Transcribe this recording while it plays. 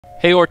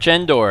Hey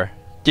Orchendor,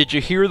 did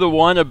you hear the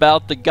one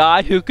about the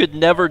guy who could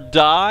never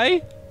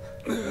die?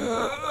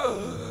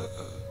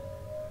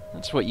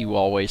 That's what you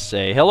always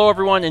say. Hello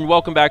everyone and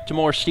welcome back to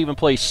more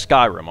StephenPlays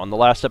Skyrim. On the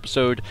last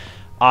episode,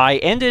 I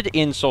ended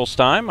in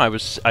Solstheim.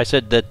 I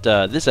said that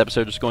this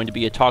episode is going to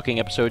be a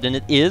talking episode, and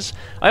it is.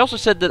 I also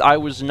said that I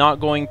was not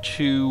going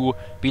to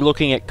be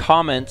looking at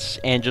comments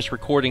and just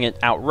recording it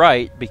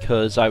outright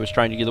because I was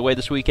trying to get away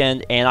this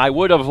weekend, and I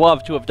would have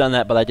loved to have done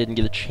that, but I didn't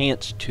get a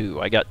chance to.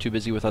 I got too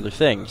busy with other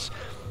things.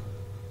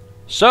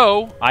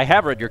 So, I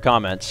have read your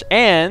comments,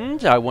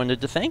 and I wanted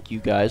to thank you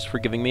guys for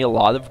giving me a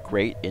lot of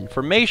great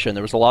information.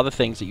 There was a lot of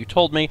things that you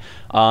told me,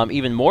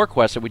 even more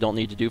quests that we don't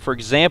need to do. For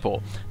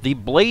example, the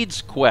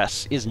Blades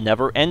quest is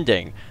never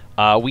ending.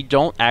 We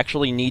don't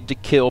actually need to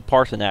kill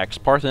Parthenax.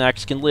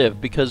 Parthenax can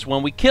live, because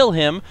when we kill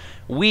him,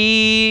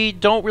 we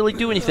don't really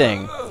do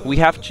anything. We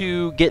have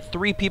to get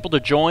 3 people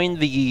to join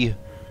the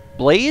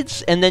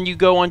Blades, and then you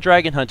go on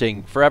dragon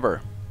hunting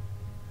forever.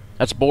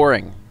 That's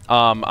boring.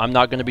 I'm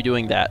not going to be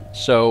doing that.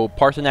 So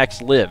Parthenax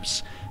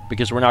lives,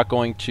 because we're not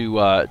going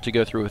to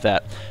go through with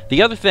that.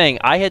 The other thing,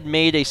 I had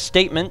made a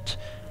statement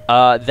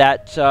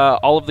that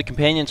all of the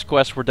Companions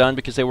quests were done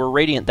because they were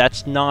Radiant.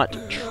 That's not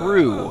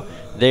true.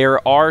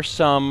 There are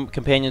some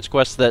Companions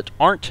quests that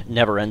aren't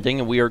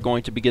never-ending, and we are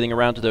going to be getting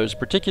around to those,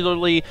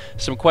 particularly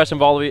some quests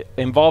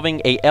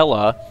involving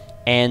Aella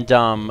and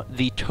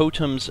the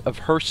Totems of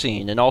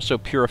Hersine, and also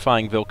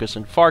purifying Vilcus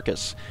and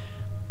Farkas.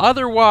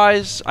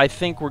 Otherwise, I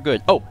think we're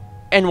good. Oh!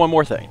 And one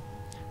more thing.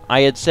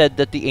 I had said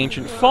that the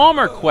Ancient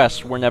Farmer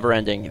quests were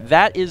never-ending.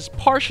 That is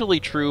partially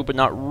true, but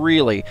not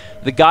really.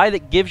 The guy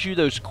that gives you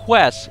those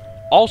quests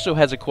also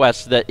has a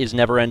quest that is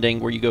never-ending,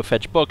 where you go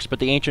fetch books, but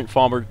the Ancient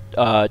Farmer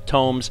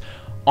tomes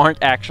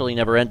aren't actually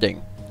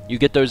never-ending. You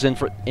get those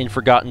in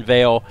Forgotten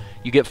Vale,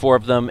 you get 4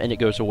 of them, and it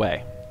goes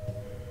away.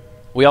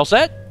 We all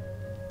set?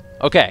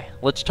 Okay,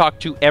 let's talk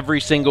to every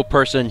single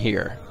person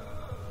here.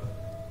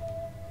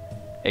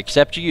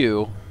 Except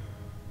you.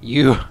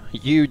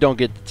 You don't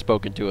get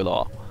spoken to at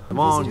all. The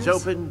mine's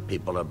open,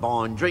 people are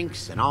buying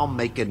drinks, and I'm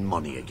making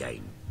money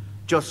again.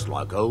 Just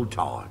like old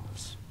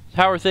times.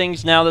 How are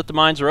things now that the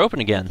mines are open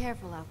again?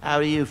 Careful out there. How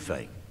do you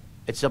think?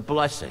 It's a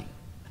blessing.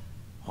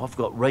 I've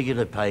got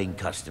regular paying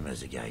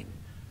customers again.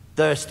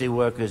 Thirsty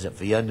workers at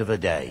the end of the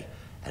day,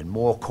 and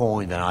more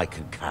coin than I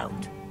can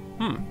count.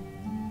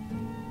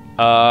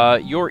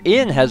 Your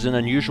inn has an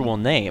unusual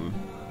name.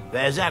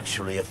 There's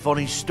actually a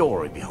funny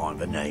story behind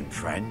the name,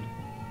 friend.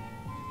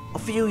 A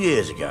few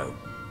years ago,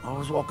 I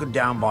was walking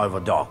down by the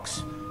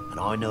docks, and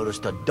I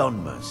noticed a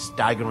Dunmer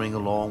staggering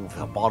along with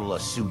a bottle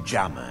of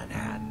Sujamma in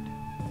hand.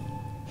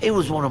 He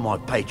was one of my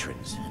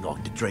patrons and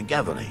liked to drink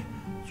heavily,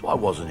 so I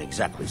wasn't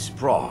exactly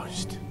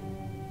surprised.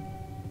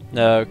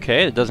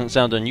 Okay, it doesn't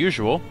sound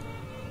unusual.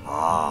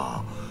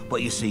 Ah,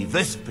 but you see,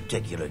 this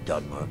particular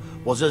Dunmer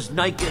was as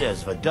naked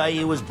as the day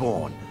he was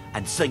born,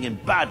 and singing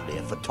badly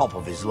at the top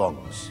of his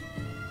lungs.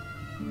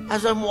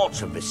 As I'm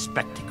watching this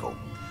spectacle,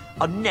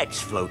 a netch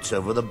floats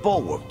over the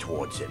bulwark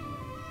towards him.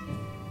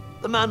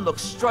 The man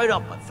looks straight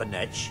up at the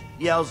netch,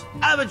 yells,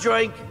 "Have a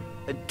drink!"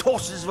 and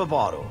tosses the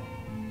bottle.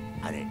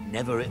 And it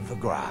never hit the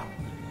ground.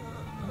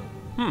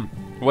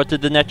 What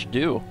did the netch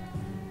do?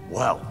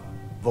 Well,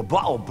 the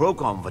bottle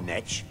broke on the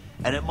netch,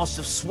 and it must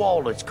have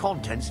swallowed its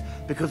contents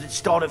because it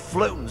started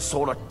floating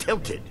sort of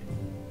tilted.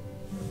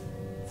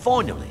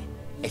 Finally,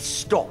 it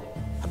stopped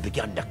and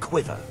began to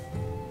quiver.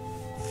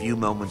 A few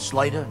moments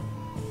later,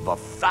 the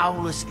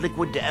foulest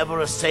liquid to ever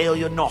assail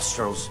your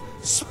nostrils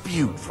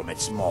spewed from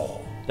its maw.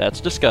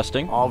 That's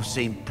disgusting. I've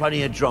seen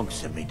plenty of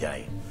drunks in me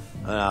day,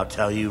 and I'll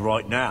tell you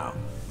right now,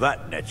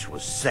 that netch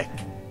was sick.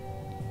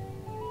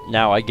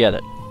 Now I get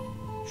it.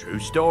 True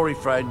story,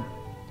 friend.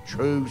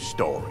 True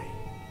story.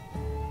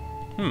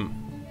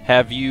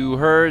 Have you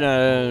heard?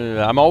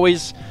 I'm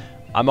always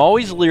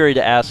leery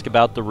to ask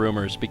about the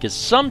rumors, because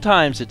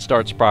sometimes it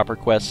starts proper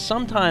quests,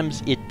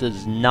 sometimes it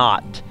does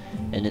not,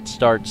 and it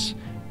starts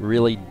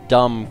really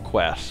dumb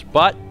quests.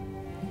 But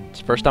it's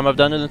the first time I've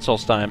done it in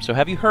Solstheim, so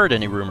have you heard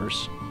any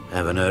rumors?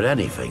 Haven't heard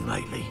anything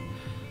lately,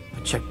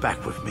 but check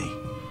back with me.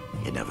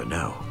 You never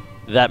know.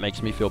 That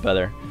makes me feel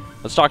better.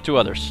 Let's talk to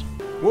others.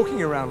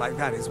 Walking around like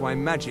that is why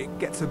magic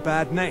gets a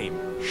bad name.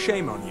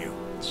 Shame on you.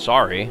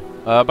 Sorry.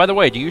 By the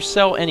way, do you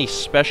sell any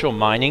special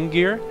mining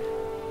gear?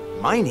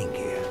 Mining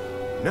gear?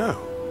 No.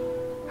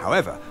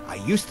 However, I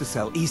used to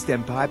sell East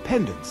Empire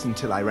pendants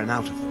until I ran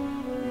out of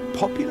them.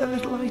 Popular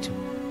little item.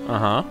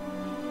 Uh-huh.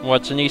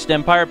 What's an East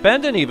Empire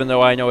pendant, even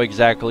though I know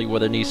exactly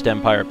what an East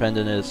Empire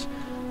pendant is?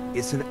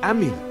 It's an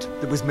amulet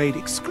that was made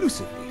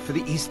exclusively for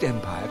the East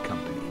Empire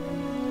Company.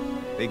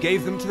 They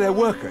gave them to their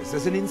workers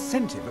as an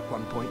incentive at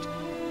one point,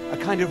 a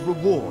kind of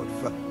reward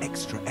for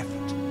extra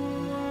effort.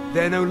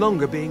 They're no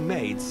longer being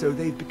made, so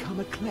they've become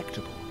a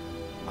collectible.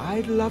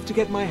 I'd love to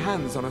get my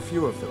hands on a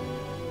few of them.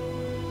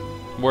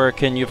 Where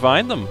can you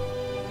find them?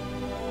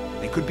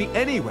 They could be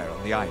anywhere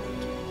on the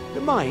island.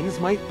 The mines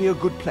might be a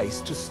good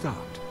place to start.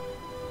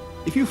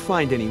 If you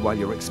find any while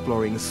you're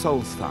exploring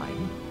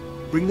Solstheim,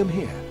 bring them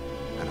here,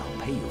 and I'll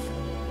pay you for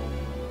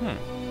them.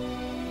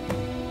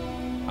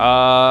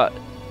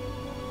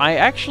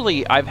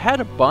 I've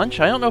had a bunch.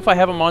 I don't know if I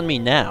have them on me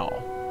now.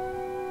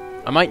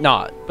 I might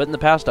not, but in the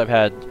past I've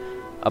had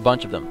a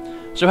bunch of them.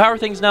 So how are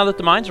things now that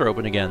the mines are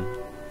open again?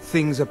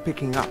 Things are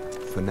picking up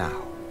for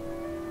now.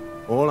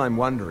 All I'm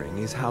wondering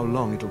is how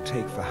long it'll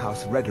take for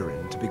House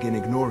Redoran to begin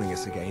ignoring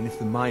us again if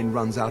the mine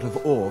runs out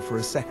of ore for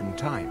a second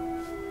time.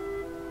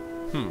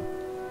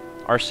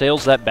 Are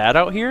sales that bad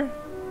out here?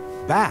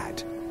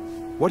 Bad?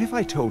 What if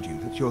I told you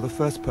that you're the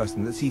first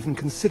person that's even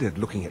considered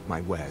looking at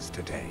my wares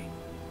today?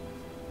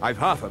 I've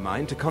half a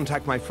mind to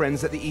contact my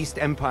friends at the East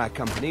Empire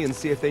Company and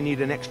see if they need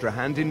an extra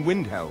hand in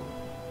Windhelm.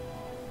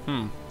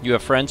 You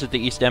have friends at the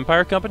East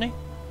Empire Company?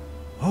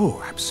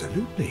 Oh,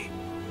 absolutely.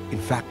 In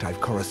fact,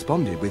 I've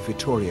corresponded with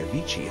Vittoria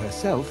Vici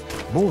herself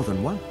more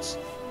than once.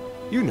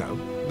 You know,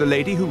 the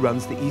lady who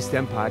runs the East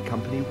Empire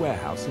Company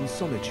warehouse in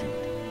Solitude.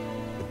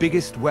 The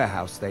biggest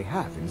warehouse they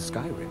have in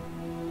Skyrim.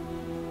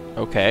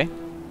 Okay.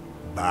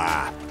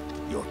 Bah,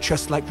 you're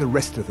just like the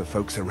rest of the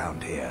folks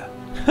around here.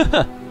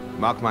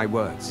 Mark my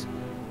words.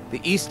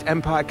 The East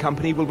Empire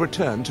Company will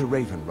return to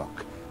Raven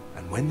Rock,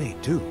 and when they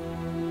do,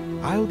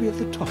 I'll be at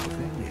the top of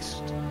their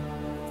list.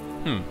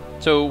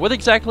 So what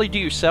exactly do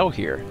you sell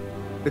here?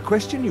 The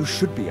question you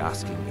should be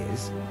asking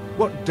is,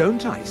 what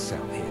don't I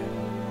sell here?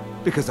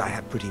 Because I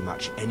have pretty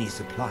much any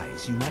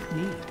supplies you might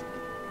need.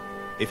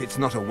 If it's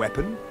not a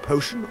weapon,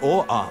 potion,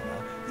 or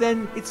armor,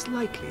 then it's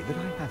likely that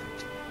I have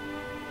it.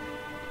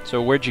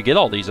 So where'd you get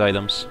all these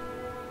items?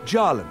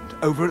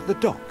 Jarland, over at the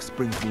docks,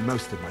 brings me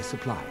most of my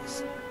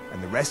supplies,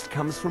 and the rest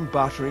comes from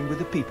bartering with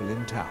the people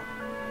in town.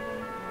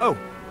 Oh,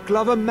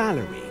 Glover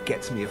Mallory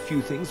gets me a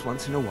few things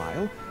once in a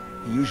while.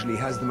 He usually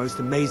has the most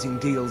amazing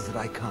deals that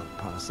I can't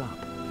pass up.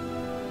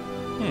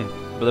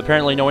 But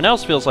apparently no one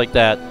else feels like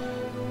that,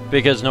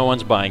 because no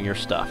one's buying your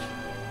stuff.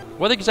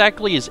 What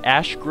exactly is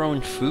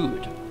ash-grown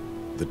food?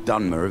 The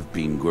Dunmer have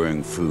been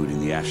growing food in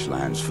the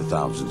Ashlands for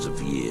thousands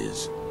of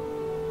years.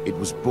 It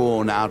was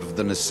born out of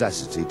the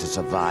necessity to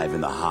survive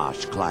in the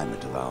harsh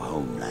climate of our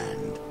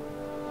homeland.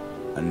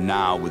 And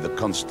now, with the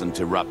constant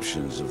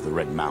eruptions of the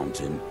Red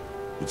Mountain,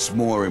 it's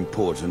more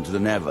important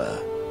than ever.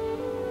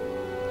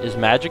 Is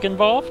magic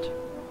involved?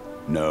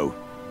 No.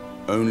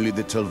 Only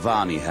the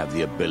Telvanni have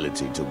the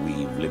ability to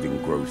weave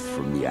living growth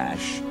from the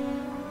ash.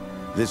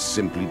 This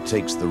simply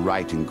takes the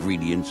right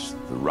ingredients,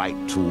 the right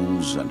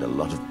tools, and a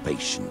lot of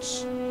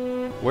patience.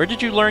 Where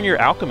did you learn your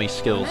alchemy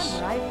skills?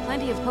 Remember, I have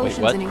plenty of Wait, potions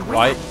what? and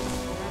Why? ingredients.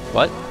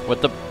 What?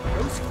 What the?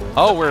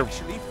 Oh,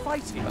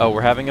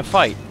 we're having a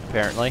fight,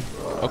 apparently.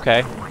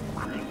 Okay.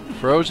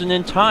 Frozen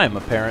in time,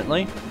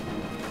 apparently.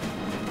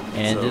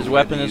 And So his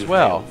weapon where as do you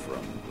well. hail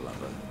from,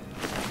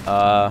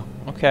 Glover?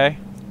 Okay.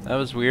 That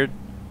was weird.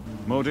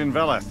 Modin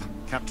Veleth,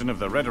 Captain of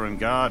the Redoran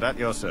Guard, at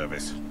your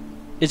service.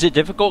 Is it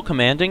difficult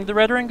commanding the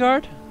Redoran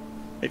Guard?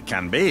 It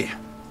can be.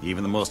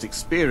 Even the most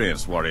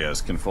experienced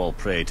warriors can fall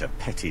prey to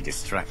petty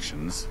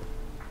distractions.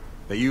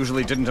 They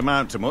usually didn't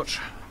amount to much,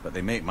 but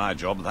they make my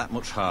job that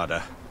much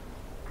harder.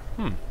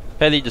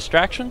 Petty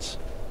distractions?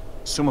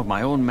 Some of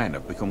my own men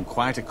have become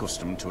quite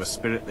accustomed to a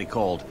spirit they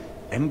called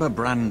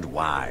Emberbrand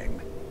wine.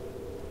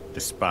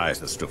 Despise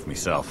the stuff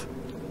myself.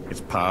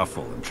 It's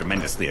powerful and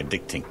tremendously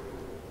addicting.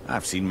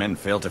 I've seen men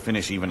fail to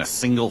finish even a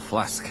single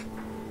flask.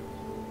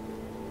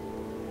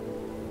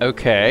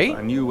 Okay. If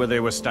I knew where they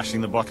were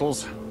stashing the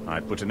bottles,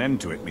 I'd put an end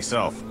to it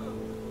myself.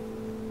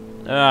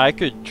 I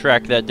could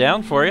track that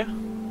down for you.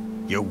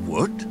 You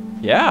would?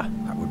 Yeah.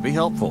 That would be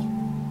helpful.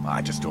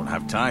 I just don't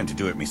have time to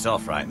do it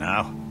myself right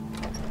now.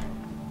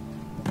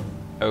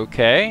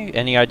 Okay.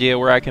 Any idea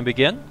where I can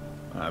begin?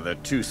 They're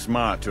too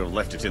smart to have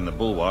left it in the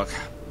bulwark.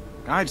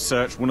 I'd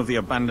search one of the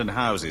abandoned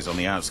houses on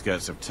the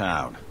outskirts of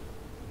town.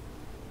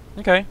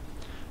 Okay.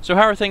 So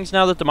how are things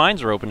now that the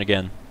mines are open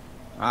again?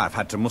 I've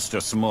had to muster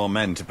some more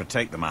men to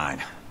protect the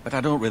mine, but I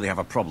don't really have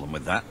a problem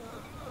with that.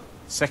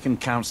 Second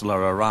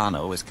Councillor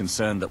Arano is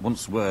concerned that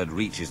once word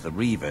reaches the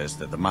Reavers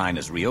that the mine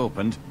has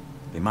reopened,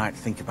 they might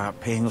think about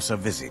paying us a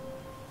visit.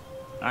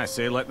 I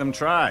say let them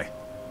try.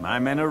 My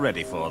men are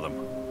ready for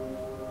them.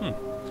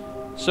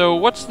 So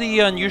what's the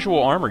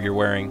unusual armor you're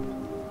wearing?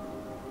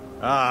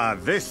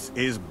 This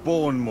is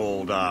bone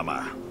mold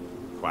armor.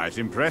 Quite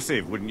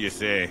impressive, wouldn't you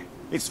say?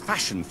 It's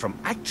fashioned from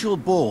actual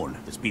bone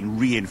that's been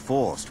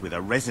reinforced with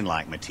a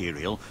resin-like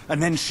material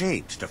and then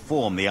shaped to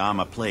form the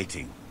armor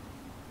plating.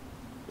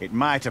 It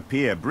might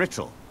appear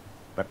brittle,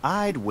 but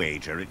I'd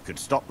wager it could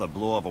stop the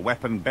blow of a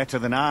weapon better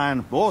than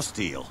iron or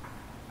steel.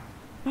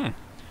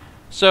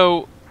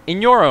 So,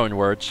 in your own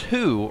words,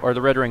 who are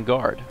the Redoran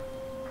Guard?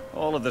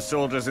 All of the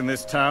soldiers in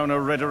this town are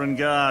Redoran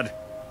Guard.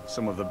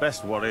 Some of the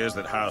best warriors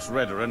that House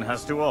Redoran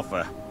has to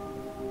offer.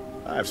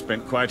 I've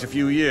spent quite a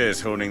few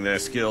years honing their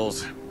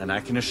skills, and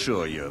I can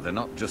assure you they're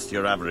not just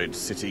your average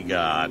city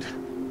guard.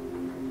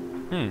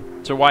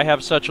 So why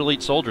have such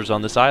elite soldiers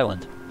on this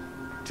island?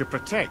 To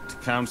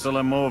protect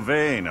Councillor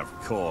Morvain, of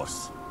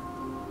course.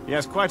 He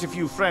has quite a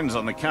few friends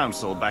on the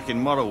council back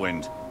in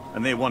Morrowind,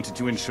 and they wanted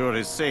to ensure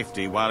his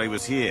safety while he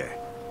was here.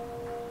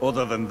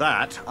 Other than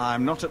that,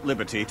 I'm not at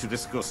liberty to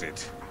discuss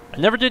it. I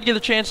never did get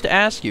a chance to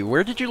ask you,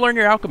 where did you learn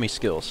your alchemy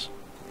skills?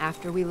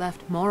 After we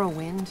left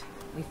Morrowind,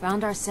 we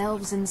found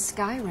ourselves in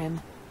Skyrim.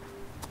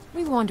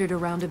 We wandered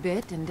around a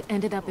bit and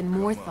ended up in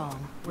Morthal,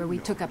 where we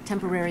took up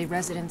temporary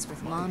residence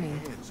with Lani,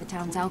 the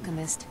town's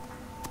alchemist.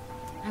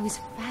 I was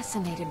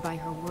fascinated by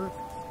her work,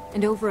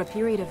 and over a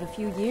period of a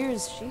few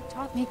years, she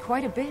taught me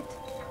quite a bit.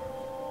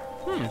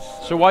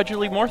 So why'd you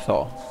leave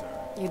Morthal?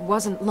 It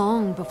wasn't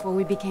long before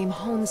we became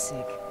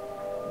homesick.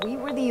 We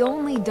were the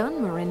only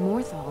Dunmer in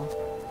Morthal.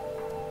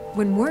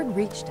 When word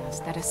reached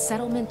us that a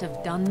settlement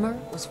of Dunmer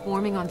was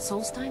forming on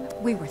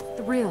Solstheim, we were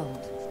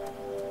thrilled.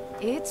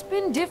 It's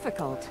been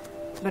difficult,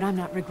 but I'm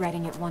not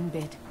regretting it one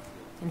bit.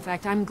 In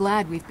fact, I'm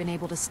glad we've been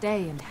able to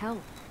stay and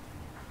help.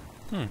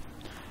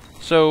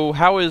 So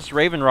how has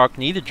Raven Rock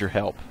needed your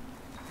help?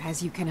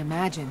 As you can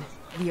imagine,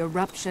 the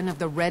eruption of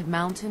the Red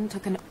Mountain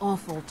took an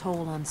awful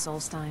toll on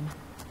Solstheim.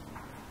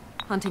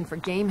 Hunting for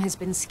game has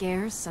been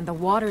scarce, and the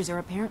waters are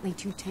apparently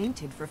too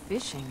tainted for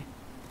fishing.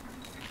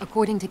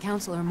 According to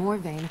Councillor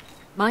Morvain,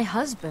 my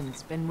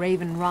husband's been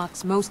Raven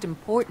Rock's most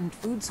important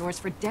food source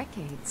for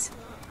decades.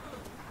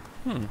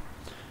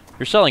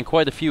 You're selling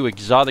quite a few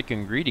exotic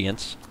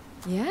ingredients.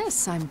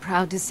 Yes, I'm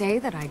proud to say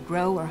that I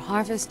grow or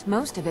harvest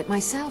most of it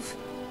myself.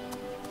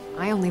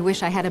 I only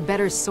wish I had a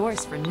better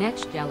source for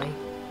netch jelly.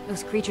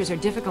 Those creatures are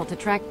difficult to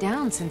track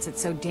down since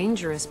it's so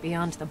dangerous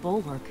beyond the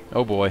bulwark.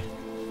 Oh boy.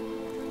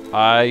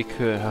 Oh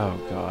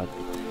god.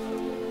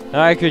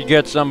 I could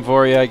get some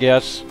for you, I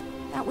guess.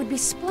 That would be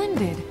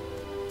splendid.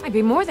 I'd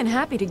be more than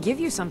happy to give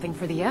you something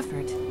for the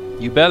effort.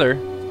 You better.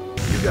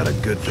 You got a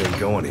good thing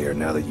going here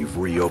now that you've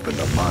reopened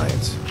the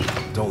mines.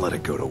 Don't let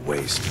it go to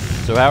waste.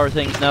 So how are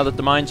things now that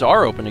the mines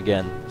are open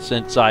again?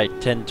 Since I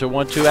tend to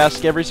want to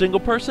ask every single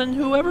person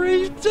who ever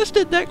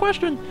existed that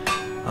question.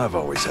 I've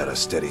always had a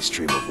steady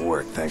stream of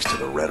work thanks to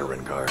the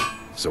Redoran Guard,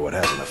 so it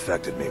hasn't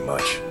affected me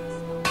much.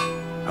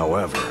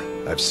 However,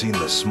 I've seen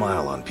the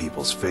smile on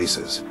people's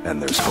faces,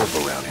 and there's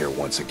hope around here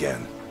once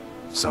again.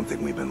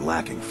 Something we've been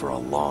lacking for a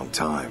long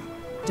time.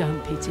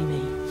 Don't pity me.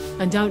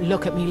 And don't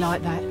look at me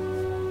like that.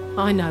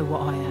 I know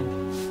what I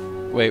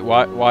am. Wait,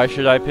 why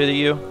should I pity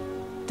you?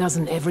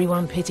 Doesn't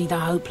everyone pity the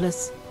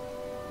hopeless?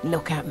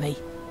 Look at me.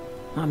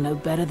 I'm no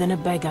better than a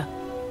beggar.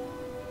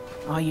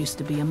 I used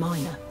to be a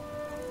miner.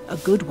 A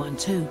good one,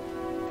 too.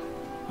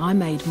 I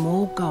made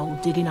more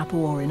gold digging up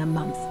ore in a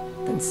month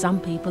than some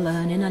people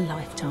earn in a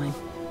lifetime.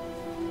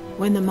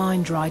 When the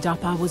mine dried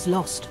up, I was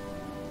lost.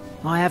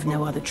 I have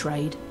no other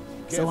trade,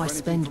 so I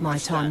spend my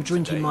time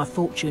drinking my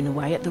fortune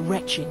away at the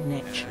retching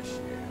netch.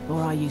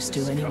 Or I used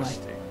to, anyway.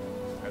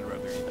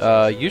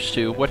 Used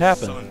to? What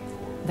happened?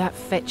 That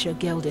fetcher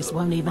Geldis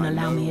won't even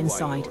allow me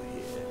inside.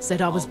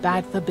 Said I was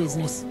bad for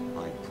business.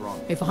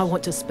 If I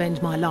want to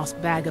spend my last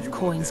bag of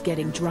coins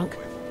getting drunk,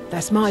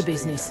 that's my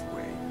business.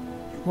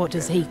 What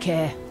does he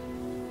care?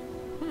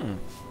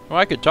 Well,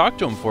 I could talk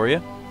to him for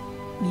you.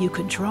 You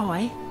can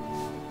try.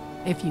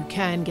 If you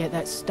can get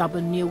that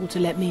stubborn mule to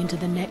let me into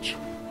the netch,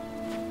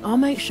 I'll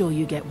make sure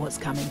you get what's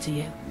coming to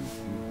you.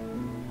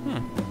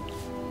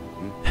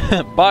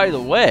 By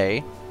the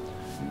way,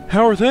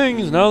 how are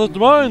things now that the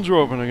mines are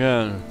open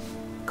again?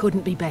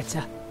 Couldn't be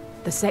better.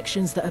 The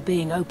sections that are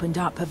being opened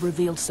up have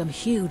revealed some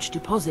huge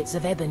deposits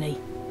of ebony.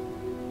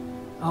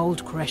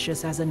 Old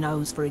Cretius has a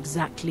nose for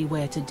exactly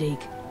where to dig.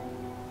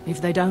 If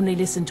they'd only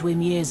listened to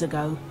him years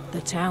ago,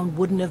 the town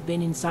wouldn't have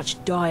been in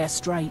such dire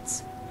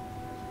straits.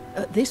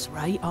 At this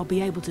rate, I'll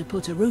be able to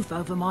put a roof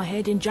over my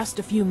head in just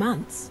a few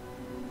months.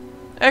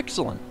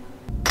 Excellent.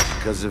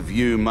 Because of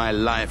you, my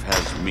life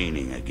has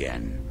meaning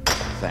again.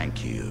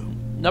 Thank you.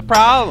 No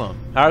problem.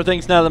 How are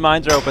things now the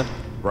mines are open?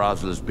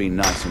 Brasla's been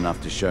nice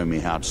enough to show me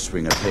how to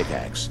swing a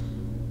pickaxe.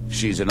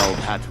 She's an old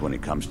hat when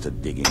it comes to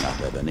digging up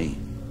ebony.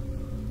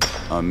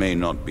 I may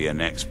not be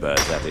an expert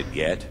at it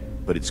yet,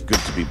 but it's good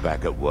to be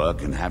back at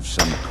work and have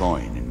some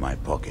coin in my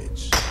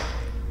pockets.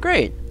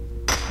 Great.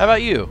 How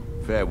about you?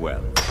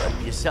 Farewell.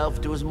 Help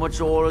yourself to as much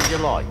ore as you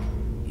like.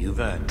 You've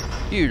earned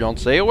it. You don't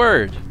say a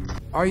word.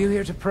 Are you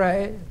here to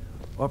pray?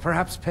 Or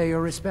perhaps pay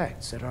your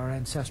respects at our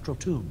ancestral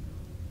tomb?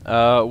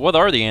 What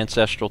are the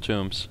ancestral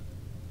tombs?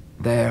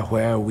 They're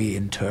where we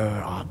inter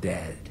our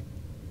dead.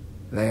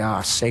 They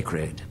are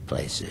sacred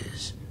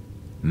places,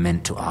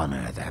 meant to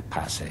honor their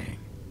passing.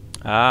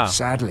 Ah.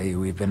 Sadly,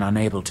 we've been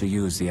unable to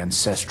use the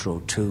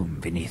ancestral tomb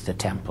beneath the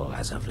temple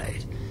as of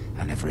late,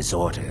 and have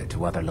resorted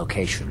to other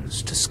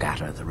locations to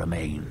scatter the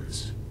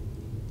remains.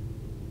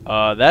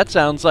 That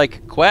sounds like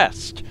a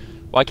quest.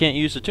 Why can't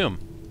you use the tomb?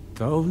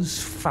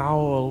 Those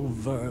foul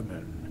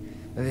vermin,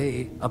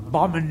 the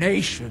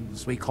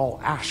abominations we call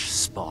ash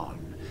spawn,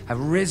 have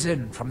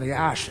risen from the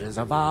ashes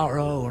of our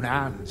own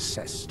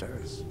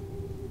ancestors.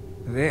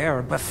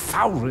 They're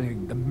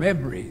befouling the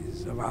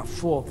memories of our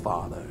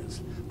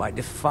forefathers by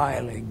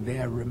defiling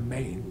their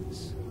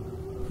remains.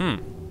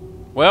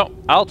 Well,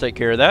 I'll take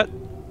care of that.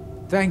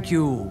 Thank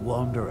you,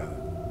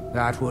 Wanderer.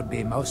 That would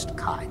be most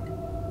kind.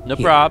 No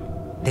Here,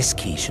 prob. This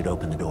key should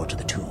open the door to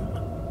the tomb.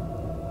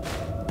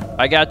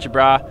 I got you,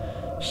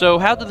 brah. So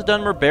how do the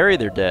Dunmer bury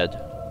their dead?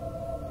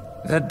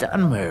 The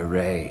Dunmer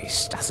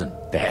race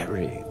doesn't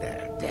bury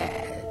their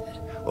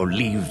dead. or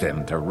leave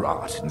them to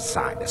rot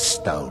inside a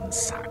stone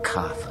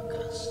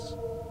sarcophagus.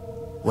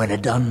 When a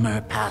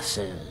Dunmer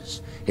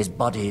passes, his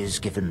body is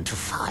given to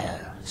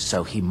fire,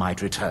 so he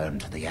might return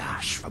to the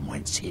ash from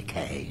whence he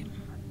came.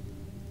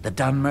 The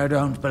Dunmer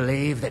don't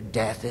believe that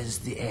death is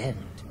the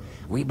end.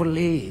 We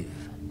believe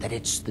that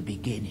it's the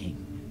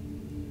beginning.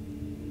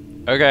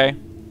 Okay.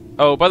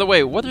 Oh, by the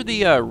way, what are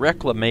the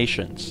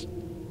reclamations?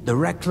 The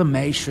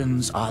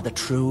reclamations are the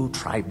true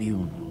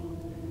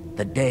tribunal,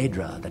 the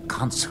Daedra that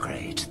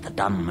consecrate the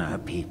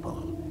Dunmer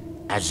people,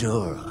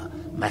 Azura,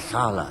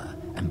 Methala,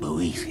 and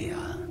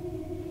Boethia.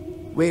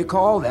 We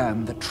call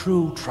them the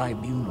true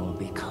tribunal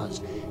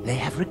because they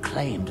have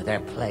reclaimed their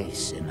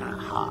place in our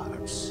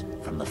hearts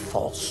from the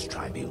false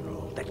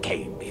tribunal that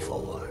came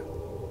before.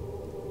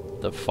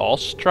 The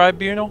false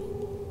tribunal?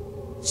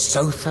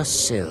 Sotha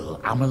Sil,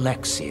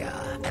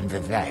 Amalexia, and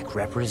Vivek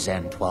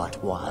represent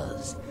what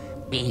was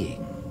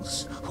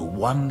beings who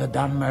won the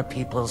Dunmer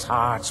people's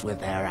hearts with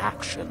their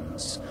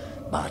actions,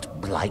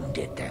 but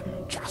blinded them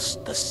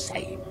just the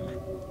same.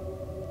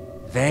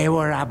 They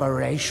were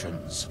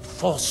aberrations,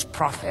 false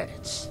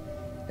prophets.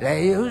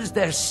 They used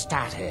their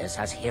status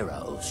as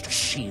heroes to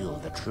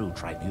shield the true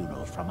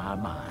tribunal from our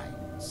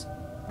minds.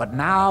 But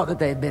now that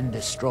they've been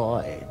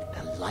destroyed,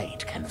 the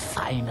light can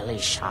finally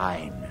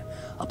shine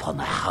upon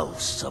the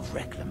House of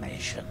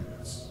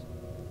Reclamations.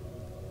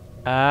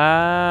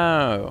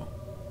 Oh.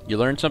 You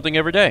learn something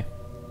every day.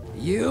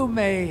 You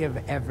may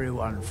have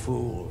everyone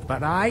fooled,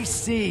 but I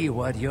see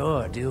what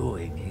you're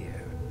doing here.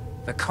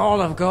 The Call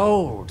of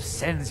Gold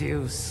sends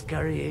you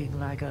scurrying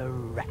like a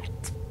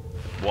rat.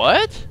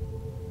 What?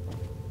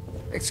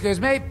 Excuse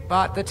me,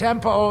 but the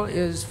temple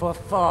is for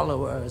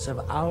followers of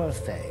our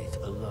faith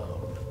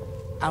alone.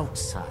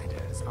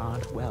 Outsiders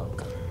aren't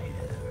welcome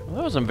here. Well,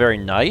 that wasn't very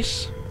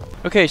nice.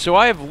 Okay, so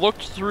I have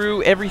looked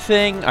through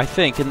everything, I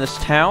think, in this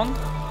town,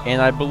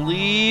 and I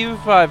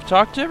believe I've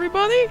talked to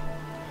everybody?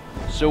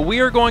 So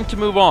we are going to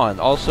move on.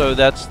 Also,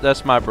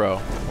 that's my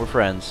bro. We're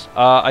friends.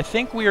 I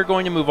think we are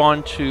going to move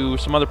on to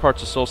some other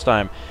parts of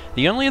Solstheim.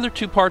 The only other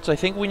two parts I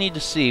think we need to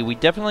see, we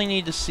definitely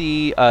need to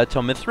see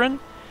Tel Mithrin,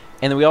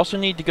 and then we also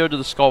need to go to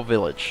the Skull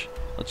Village.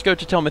 Let's go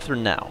to Tel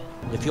Mithrin now.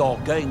 If you're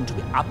going to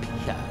be up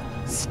here,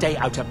 stay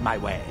out of my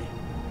way.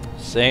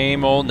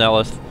 Same old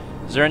Nelith.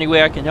 Is there any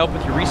way I can help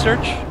with your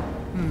research?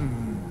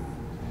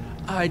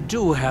 I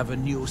do have a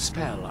new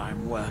spell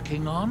I'm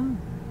working on.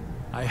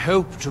 I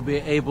hope to be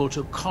able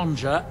to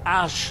conjure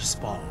ash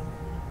spawn.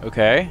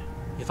 Okay.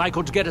 If I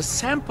could get a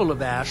sample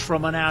of ash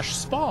from an ash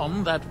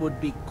spawn, that would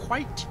be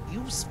quite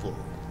useful.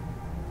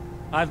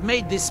 I've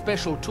made this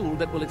special tool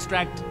that will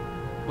extract...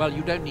 Well,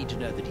 you don't need to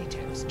know the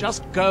details.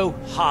 Just go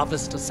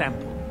harvest a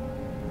sample.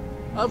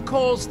 Of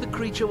course, the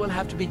creature will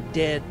have to be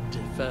dead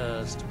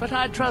first, but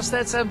I trust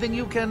that's something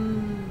you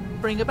can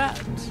bring about.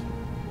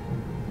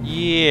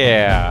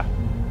 Yeah.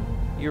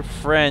 Your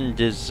friend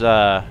is,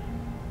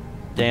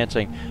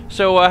 dancing.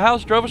 So,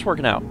 how's Drovis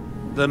working out?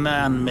 The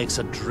man makes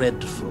a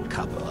dreadful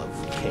cup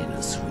of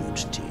Canis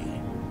root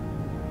tea.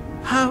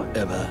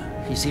 However,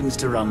 he seems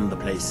to run the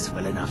place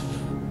well enough.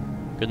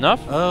 Good enough?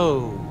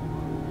 Oh,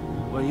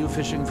 were you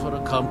fishing for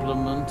a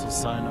compliment, a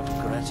sign of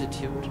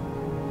gratitude?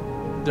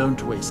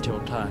 Don't waste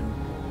your time.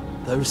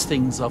 Those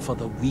things are for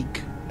the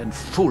weak and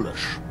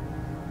foolish.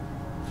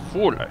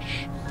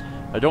 Foolish.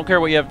 I don't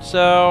care what you have to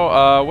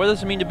sell. What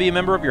does it mean to be a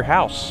member of your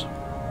house?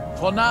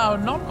 For now,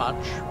 not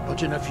much,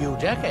 but in a few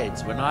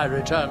decades, when I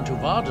return to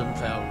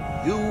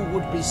Vardenfell, you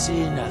would be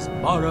seen as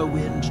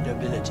Morrowind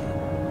nobility.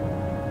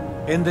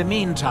 In the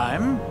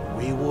meantime,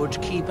 we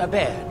would keep a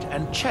bed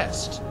and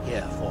chest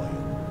here for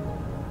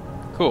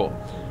you. Cool.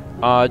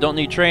 I don't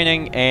need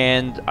training,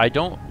 and I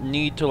don't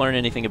need to learn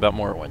anything about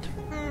Morrowind.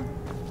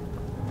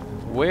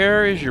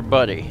 Where is your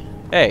buddy?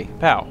 Hey,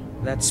 pal.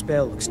 That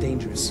spell looks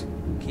dangerous.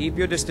 Keep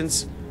your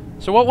distance.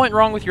 So what went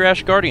wrong with your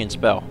Ash Guardian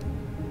spell?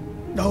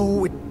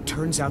 Oh, it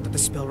turns out that the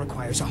spell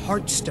requires a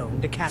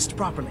Heartstone to cast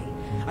properly.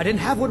 I didn't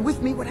have one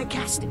with me when I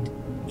cast it.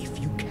 If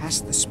you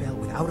cast the spell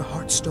without a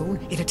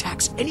Heartstone, it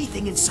attacks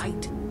anything in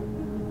sight.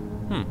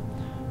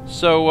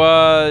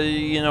 So,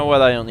 you know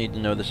what? I don't need to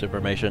know this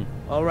information.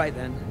 All right,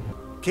 then.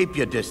 Keep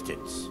your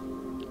distance.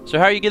 So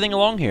how are you getting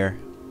along here?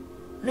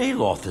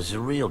 Neloth is a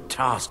real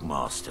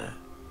taskmaster.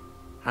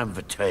 And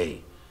for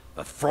tea,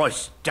 the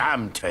thrice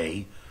damn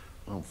tea,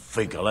 I don't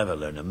think I'll ever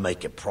learn to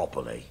make it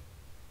properly.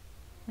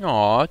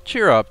 Aw,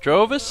 cheer up,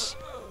 Drovis.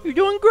 You're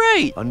doing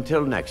great.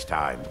 Until next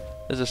time.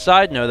 As a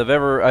side note,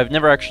 I've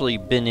never actually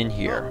been in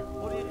here.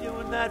 What are you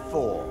doing that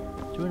for?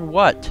 Doing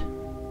what?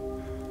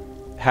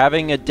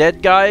 Having a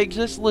dead guy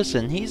exist?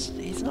 Listen,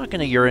 he's not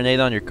gonna urinate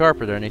on your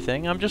carpet or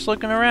anything. I'm just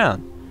looking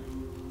around.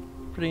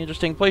 Pretty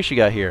interesting place you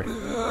got here.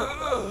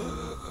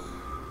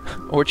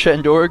 Or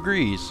Chandor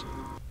agrees.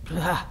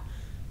 Blah.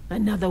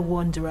 Another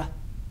wanderer.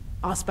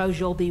 I suppose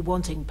you'll be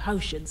wanting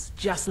potions,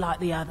 just like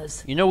the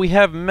others. You know, we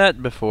have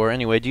met before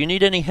anyway. Do you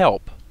need any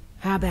help?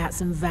 How about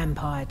some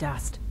vampire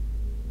dust?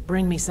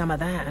 Bring me some of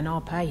that and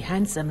I'll pay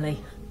handsomely.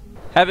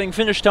 Having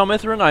finished Tel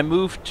Mithrin, I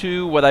moved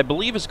to what I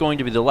believe is going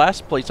to be the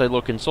last place I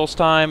look in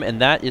Solstheim,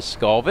 and that is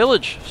Skull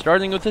Village,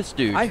 starting with this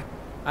dude.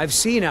 I've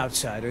seen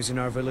outsiders in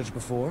our village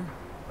before,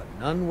 but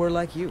none were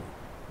like you.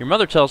 Your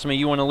mother tells me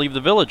you want to leave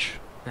the village.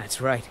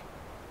 That's right.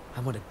 I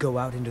want to go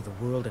out into the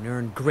world and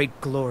earn great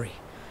glory.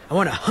 I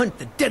want to hunt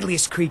the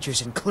deadliest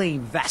creatures and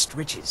claim vast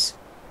riches.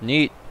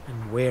 Neat.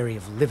 I'm wary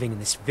of living in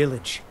this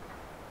village.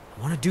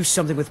 I want to do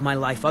something with my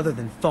life other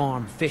than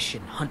farm, fish,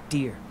 and hunt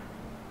deer.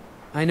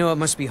 I know it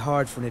must be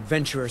hard for an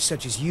adventurer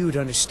such as you to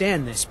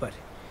understand this, but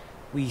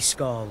we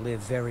Skal live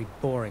very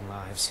boring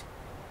lives.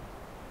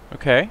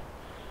 Okay.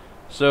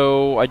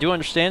 So, I do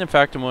understand. In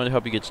fact, I'm going to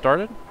help you get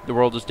started. The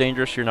world is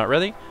dangerous, you're not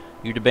ready.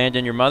 You'd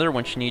abandon your mother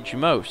when she needs you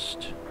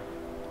most.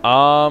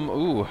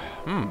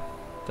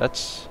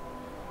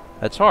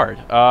 That's hard.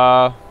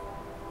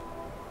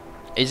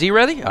 Is he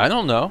ready? I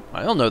don't know.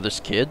 I don't know this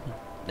kid.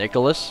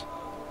 Nicholas.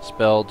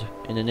 Spelled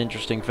in an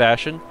interesting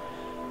fashion.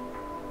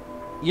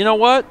 You know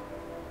what?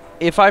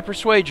 If I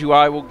persuade you,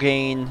 I will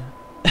gain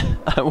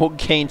I will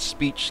gain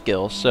speech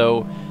skills.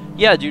 So,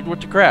 yeah, dude,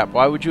 what the crap?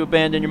 Why would you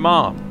abandon your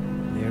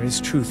mom? There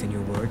is truth in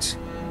your words.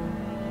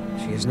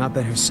 She has not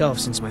been herself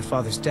since my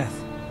father's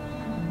death.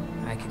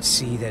 I can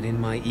see that in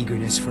my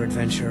eagerness for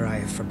adventure, I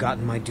have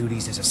forgotten my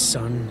duties as a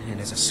son and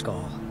as a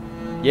Skal.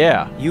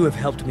 Yeah. You have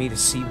helped me to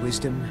see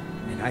wisdom,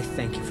 and I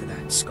thank you for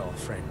that, Skal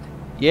friend.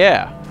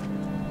 Yeah.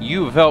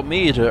 You have helped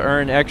me to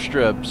earn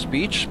extra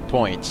speech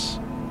points.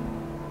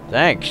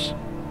 Thanks.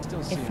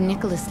 If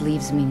Nicholas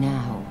leaves me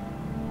now,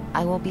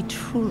 I will be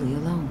truly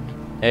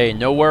alone. Hey,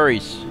 no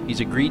worries.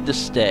 He's agreed to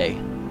stay.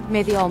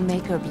 May the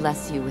Allmaker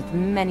bless you with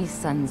many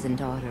sons and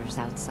daughters,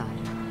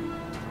 outsider.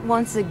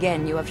 Once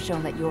again, you have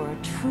shown that you're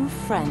a true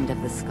friend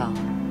of the Skal.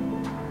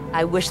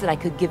 I wish that I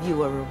could give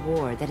you a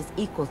reward that is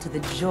equal to the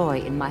joy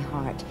in my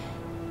heart,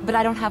 but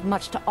I don't have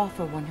much to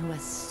offer one who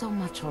has so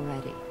much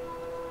already.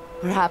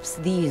 Perhaps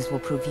these will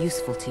prove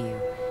useful to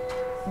you.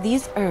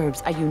 These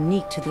herbs are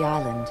unique to the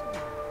island,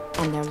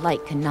 and their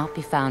light cannot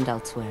be found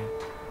elsewhere.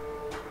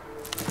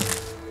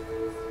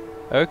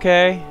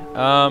 Okay,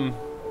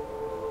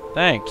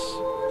 thanks.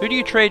 Who do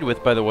you trade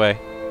with, by the way?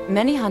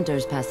 Many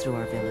hunters pass through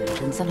our village,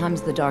 and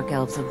sometimes the Dark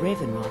Elves of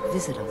Raven Rock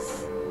visit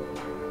us.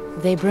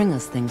 They bring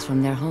us things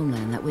from their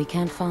homeland that we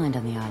can't find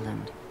on the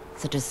island,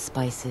 such as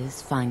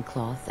spices, fine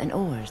cloth, and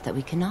ores that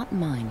we cannot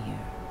mine here.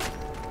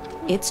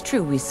 It's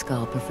true we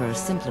Skal prefer a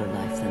simpler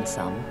life than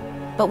some,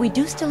 but we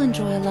do still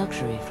enjoy a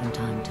luxury from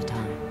time to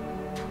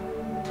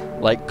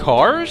time. Like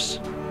cars?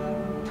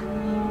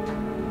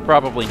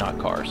 Probably not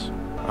cars.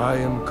 I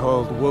am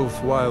called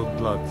Wolf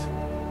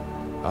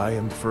Wildblood. I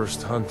am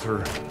first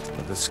hunter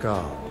of the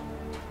Skal.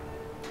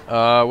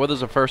 What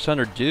does a first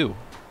hunter do?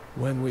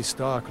 When we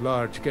stalk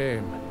large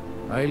game,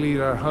 I lead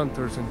our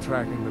hunters in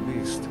tracking the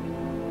beast.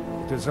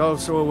 It is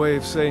also a way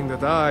of saying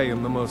that I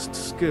am the most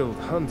skilled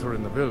hunter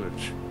in the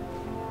village.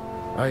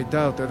 I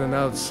doubt that an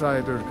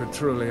outsider could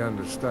truly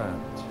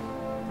understand,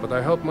 but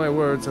I hope my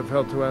words have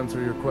helped to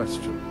answer your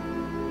question.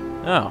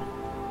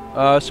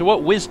 Oh. So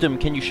what wisdom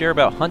can you share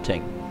about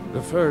hunting?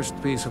 The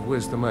first piece of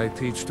wisdom I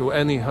teach to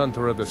any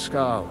hunter of the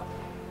Skal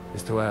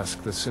is to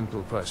ask the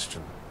simple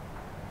question: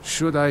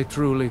 should I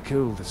truly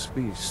kill this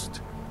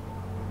beast?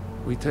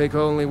 We take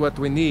only what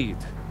we need,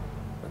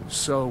 and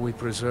so we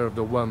preserve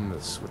the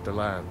oneness with the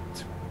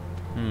land.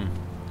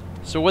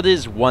 So what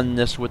is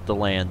oneness with the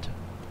land?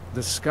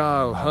 The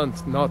Skal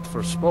hunt not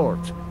for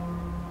sport,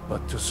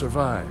 but to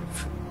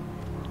survive.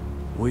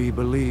 We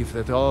believe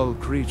that all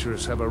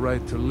creatures have a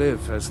right to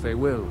live as they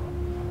will,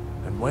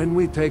 and when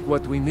we take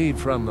what we need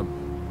from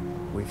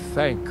them, we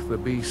thank the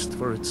beast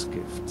for its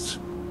gifts.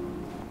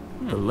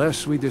 The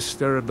less we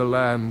disturb the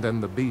land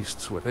and the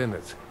beasts within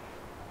it,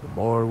 the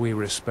more we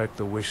respect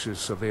the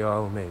wishes of the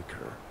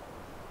Allmaker.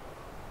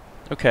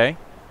 Okay.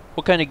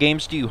 What kind of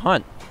games do you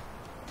hunt?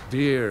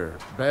 Deer,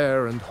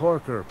 bear, and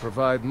horker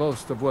provide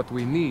most of what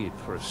we need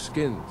for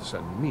skins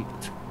and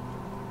meat.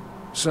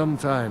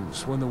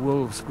 Sometimes, when the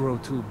wolves grow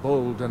too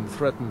bold and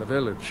threaten the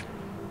village,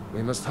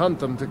 we must hunt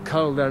them to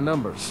cull their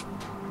numbers.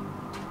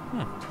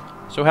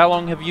 So how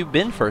long have you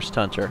been first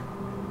hunter?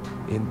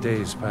 In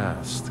days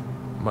past,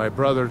 my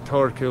brother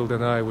Torkild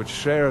and I would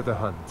share the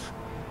hunt,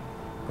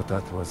 but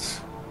that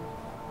was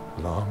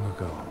long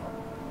ago.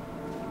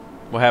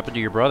 What happened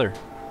to your brother?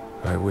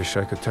 I wish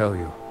I could tell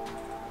you.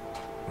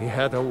 He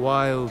had a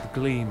wild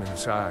gleam in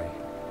his eye,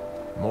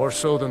 more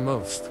so than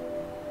most.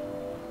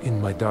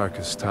 In my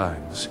darkest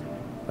times,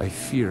 I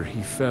fear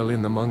he fell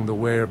in among the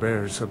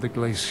werebears of the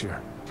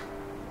glacier.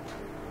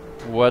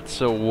 What's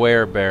a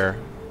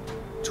werebear?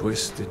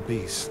 Twisted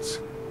beasts,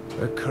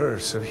 a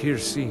curse of here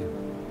seen.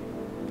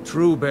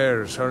 True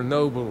bears are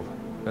noble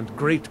and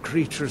great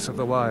creatures of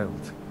the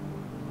wild,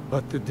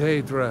 but the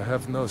Daedra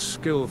have no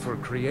skill for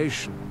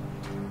creation,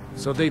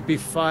 so they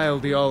defile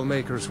the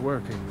Allmaker's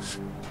workings.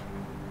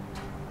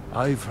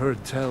 I've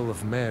heard tell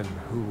of men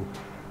who,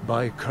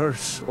 by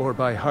curse or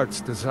by heart's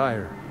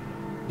desire,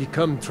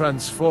 become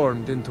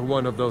transformed into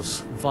one of those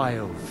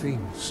vile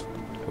things.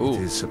 Ooh.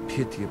 It is a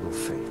pitiable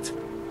fate,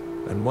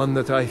 and one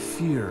that I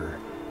fear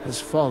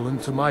has fallen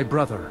to my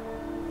brother.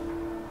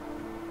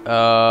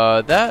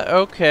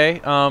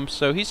 Okay.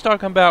 So he's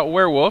talking about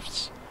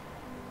werewolves.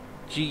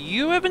 Do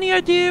you have any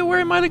idea where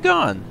he might have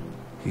gone?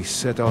 He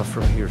set off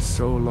from here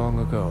so long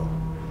ago.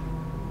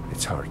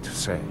 It's hard to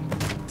say.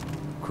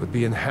 Could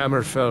be in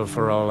Hammerfell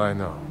for all I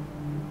know.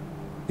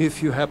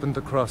 If you happen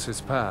to cross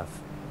his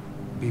path,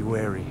 be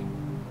wary.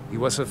 He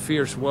was a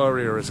fierce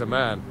warrior as a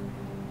man.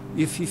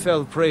 If he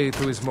fell prey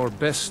to his more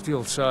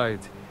bestial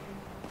side,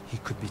 he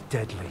could be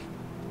deadly.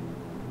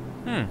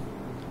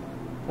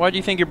 Why do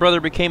you think your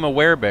brother became a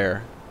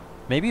werebear?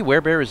 Maybe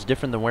werebear is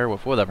different than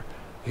werewolf, whatever.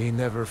 He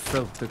never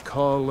felt the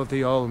call of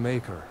the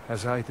All-Maker,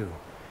 as I do.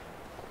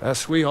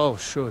 As we all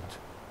should.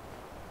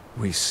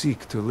 We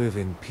seek to live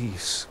in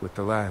peace with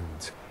the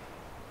land.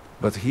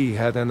 But he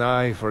had an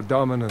eye for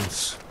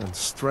dominance and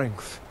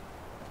strength.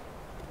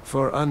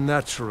 For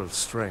unnatural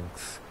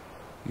strength,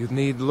 you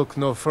need look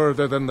no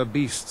further than the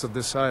beasts of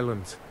this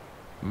island,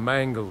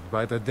 mangled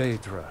by the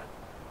Daedra.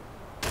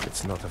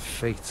 It's not a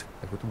fate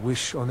I would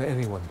wish on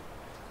anyone,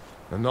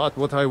 and not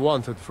what I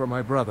wanted for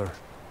my brother.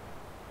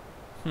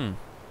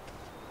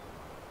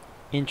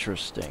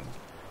 Interesting.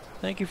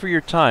 Thank you for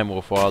your time,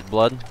 Wolf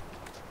Wildblood.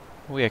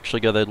 We actually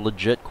got a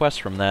legit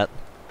quest from that.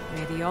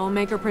 May the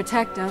All-Maker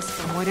protect us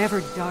from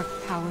whatever dark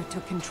power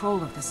took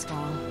control of the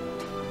Skull.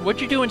 What'd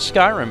you do in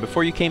Skyrim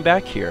before you came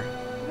back here?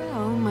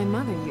 Well, my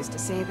mother used to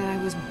say that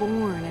I was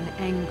born an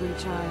angry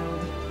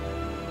child.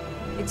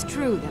 It's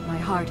true that my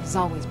heart has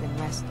always been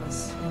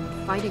restless,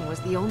 and fighting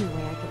was the only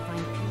way I could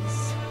find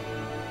peace.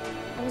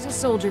 I was a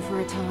soldier for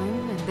a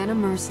time, and then a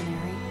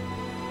mercenary,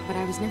 but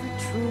I was never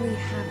truly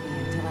happy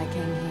until I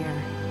came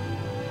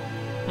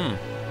here.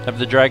 Have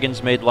the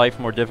dragons made life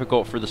more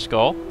difficult for the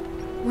Skull?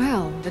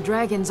 Well, the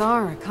dragons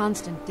are a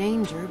constant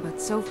danger, but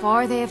so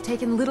far they have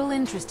taken little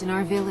interest in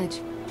our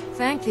village.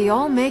 Thank the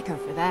All-Maker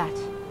for that.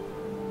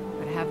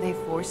 But have they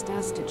forced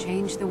us to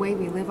change the way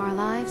we live our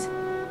lives?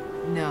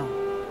 No,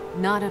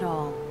 not at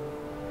all.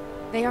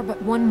 They are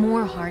but one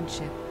more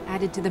hardship,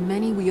 added to the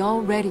many we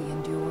already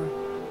endure.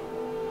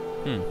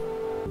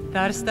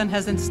 Thurston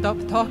hasn't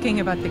stopped talking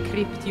about the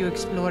crypt you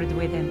explored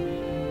with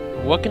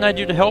him. What can I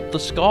do to help the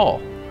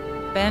Skull?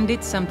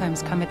 Bandits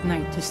sometimes come at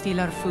night to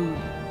steal our food.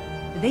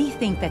 They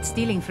think that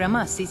stealing from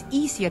us is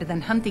easier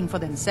than hunting for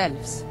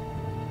themselves.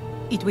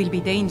 It will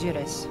be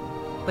dangerous,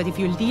 but if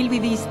you'll deal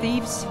with these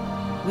thieves,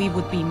 we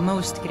would be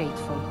most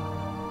grateful.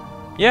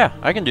 Yeah,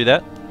 I can do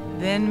that.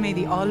 Then may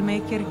the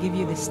All-Maker give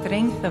you the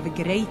strength of a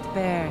great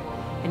bear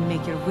and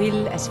make your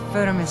will as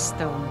firm as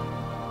stone.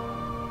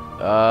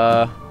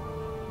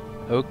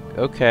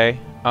 Okay.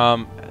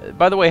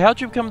 By the way,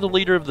 how'd you become the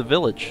leader of the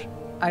village?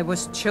 I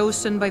was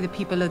chosen by the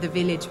people of the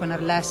village when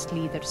our last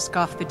leader,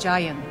 Scoff the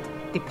Giant,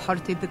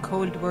 departed the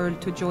cold world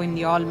to join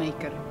the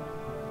All-Maker.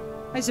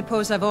 I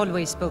suppose I've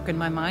always spoken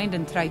my mind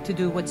and tried to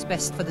do what's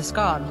best for the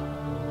Skull.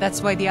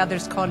 That's why the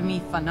others call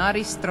me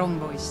Fanari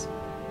Strongvoice.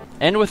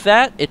 And with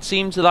that, it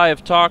seems that I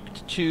have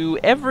talked to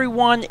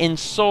everyone in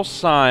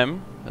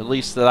Solstheim, at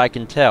least that I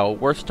can tell,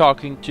 worth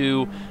talking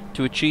to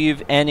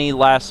achieve any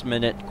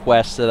last-minute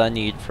quests that I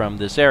need from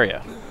this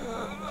area.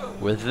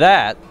 With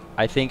that,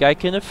 I think I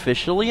can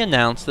officially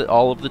announce that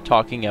all of the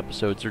talking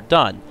episodes are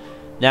done.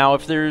 Now,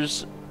 if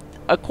there's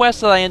a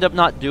quest that I end up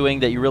not doing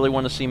that you really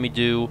want to see me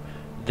do,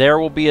 there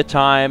will be a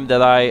time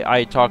that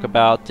I talk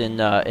about in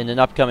an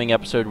upcoming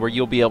episode where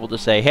you'll be able to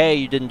say, hey,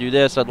 you didn't do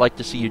this, I'd like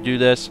to see you do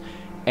this,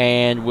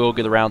 and we'll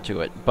get around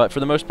to it. But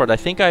for the most part, I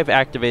think I've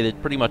activated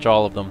pretty much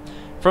all of them.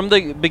 From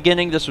the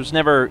beginning, this was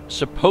never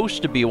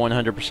supposed to be a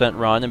 100%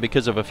 run, and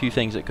because of a few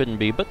things it couldn't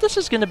be, but this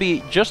is going to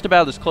be just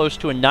about as close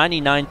to a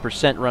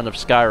 99% run of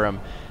Skyrim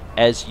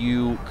as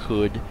you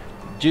could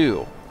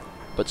do.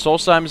 But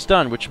Solstheim is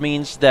done, which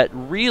means that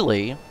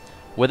really,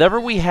 whatever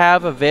we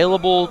have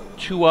available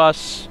to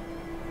us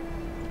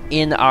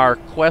in our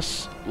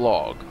quest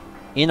log,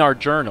 in our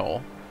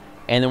journal,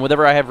 and then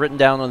whatever I have written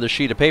down on the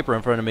sheet of paper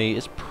in front of me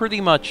is pretty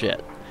much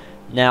it.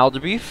 Now, to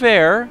be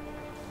fair,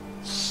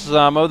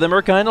 some of them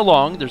are kind of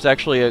long. There's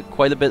actually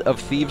quite a bit of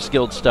Thieves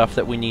Guild stuff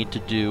that we need to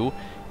do,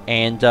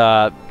 and,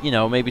 you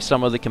know, maybe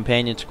some of the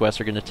Companions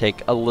quests are going to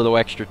take a little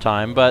extra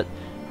time, but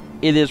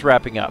it is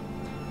wrapping up.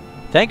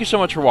 Thank you so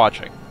much for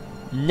watching.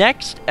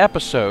 Next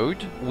episode,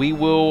 we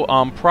will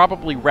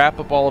probably wrap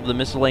up all of the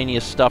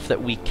miscellaneous stuff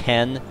that we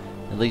can,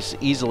 at least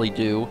easily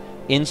do,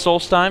 in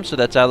Solstheim, so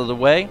that's out of the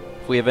way.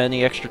 If we have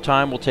any extra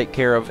time, we'll take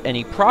care of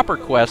any proper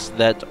quests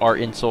that are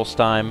in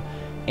Solstheim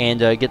and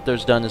get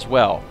those done as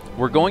well.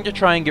 We're going to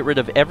try and get rid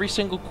of every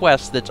single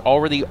quest that's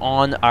already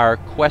on our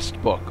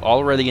quest book,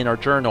 already in our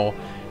journal,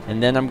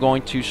 and then I'm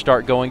going to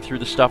start going through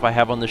the stuff I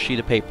have on the sheet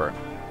of paper.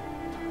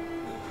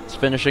 It's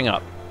finishing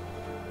up.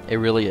 It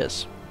really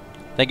is.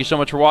 Thank you so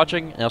much for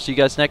watching, and I'll see you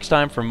guys next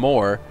time for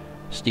more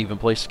Stephen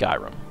Plays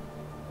Skyrim.